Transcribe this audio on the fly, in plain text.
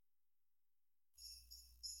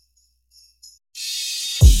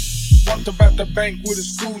Walked about the bank with a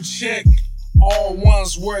school check. All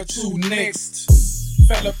ones were two next.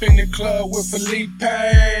 Fell up in the club with Felipe.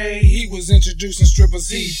 He was introducing strippers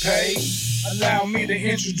he paid. Allow me to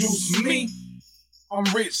introduce me. I'm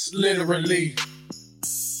rich, literally.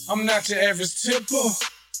 I'm not your average tipper.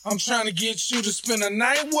 I'm trying to get you to spend a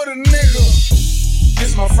night with a nigga.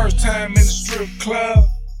 This my first time in the strip club,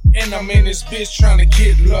 and I'm in this bitch trying to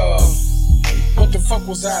get love. What the fuck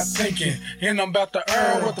was I thinking? And I'm about to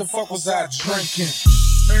earn, what the fuck was I drinking?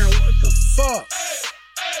 Man, what the fuck?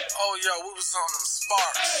 Oh, yo, we was on them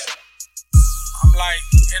sparks. I'm like,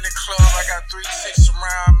 in the club, I got 3 chicks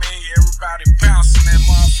around me. Everybody bouncing that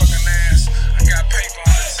motherfucking ass. I got paper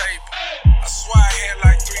on the table. I swear I had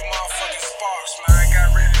like 3 motherfucking sparks, man. I got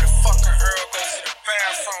ready to fucking Earl, go to the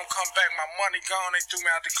bathroom, come back, my money gone, they threw me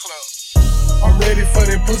out the club. I'm ready for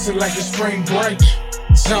that pussy like a spring break.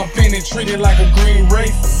 Jump in and treat it like a green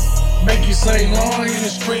wraith. Make you say long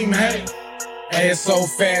and scream hey. Ass so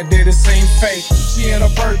fat that it seem fake. She in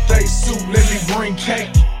a birthday suit, let me bring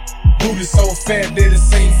cake. Booty so fat that it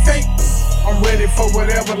seem fake. I'm ready for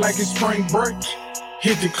whatever like it's spring break.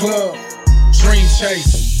 Hit the club, dream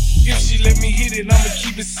chase. If she let me hit it, I'ma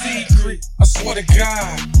keep it secret. I swear to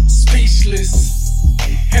God, speechless.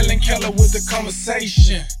 Helen Keller with the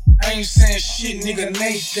conversation. I ain't saying shit, nigga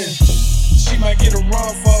Nathan. She might get a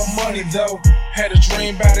run for her money though. Had a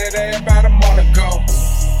dream about that ass about a month ago.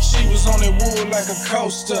 She was on that wood like a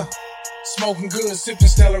coaster. Smoking good, sipping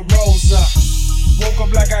Stella Rosa. Woke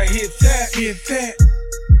up like I hit that.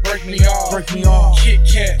 Break me off, Kit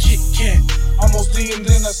Kat. Almost DM'd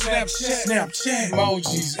in a Snapchat.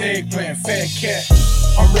 Emojis, eggplant, fat cat.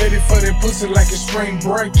 I'm ready for that pussy like it's spring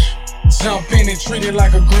break. Jump in and treat it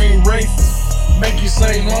like a green wraith. Make you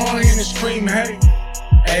say long and scream hey.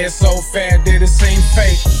 Ass so fat that it seem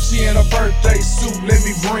fake. She in a birthday suit, let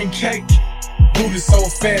me bring cake. Booty so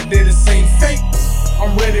fat that it seem fake.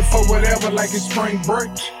 I'm ready for whatever like it's spring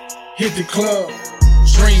break. Hit the club,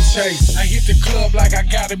 dream chase. I hit the club like I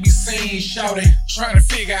gotta be seen, shouted. Trying to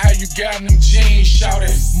figure how you got in them jeans,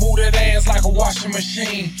 shouted. Move that ass like a washing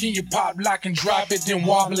machine. Can you pop, lock, and drop it, then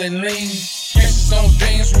wobble and lean? Gangsters don't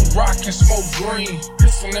dance, we rock and smoke green.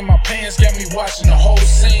 Pistol in my pants got me watching the whole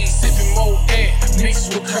scene. Sipping Moet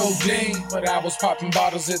mixed with codeine. But I was popping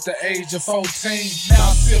bottles at the age of 14. Now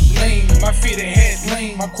I sip lean, my fitted head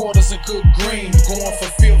lean. My quarters are good green, going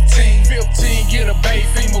for 15. 15, get a Bay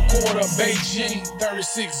Fame, a quarter Beijing.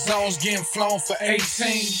 36 zones getting flown for 18.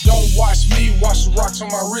 Don't watch me, watch the rocks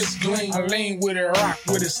on my wrist gleam. I lean with it, rock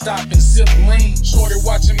with it, stop and sip lean. Shorty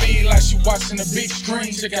watching me like she watching the big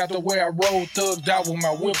screen. Check out the way I roll, thugged out with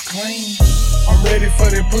my whip clean. I'm ready for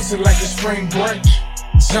that pussy like a spring break.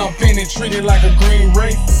 Jump in and treat it like a green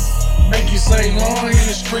wraith. Make you say long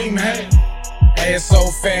and scream hey. Ass so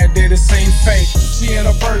fat that it seem fake. She in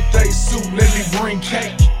a birthday suit, let me bring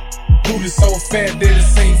cake. Booty so fat that it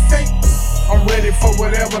seem fake. I'm ready for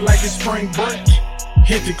whatever like it's spring break.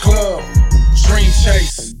 Hit the club, dream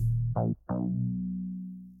chase.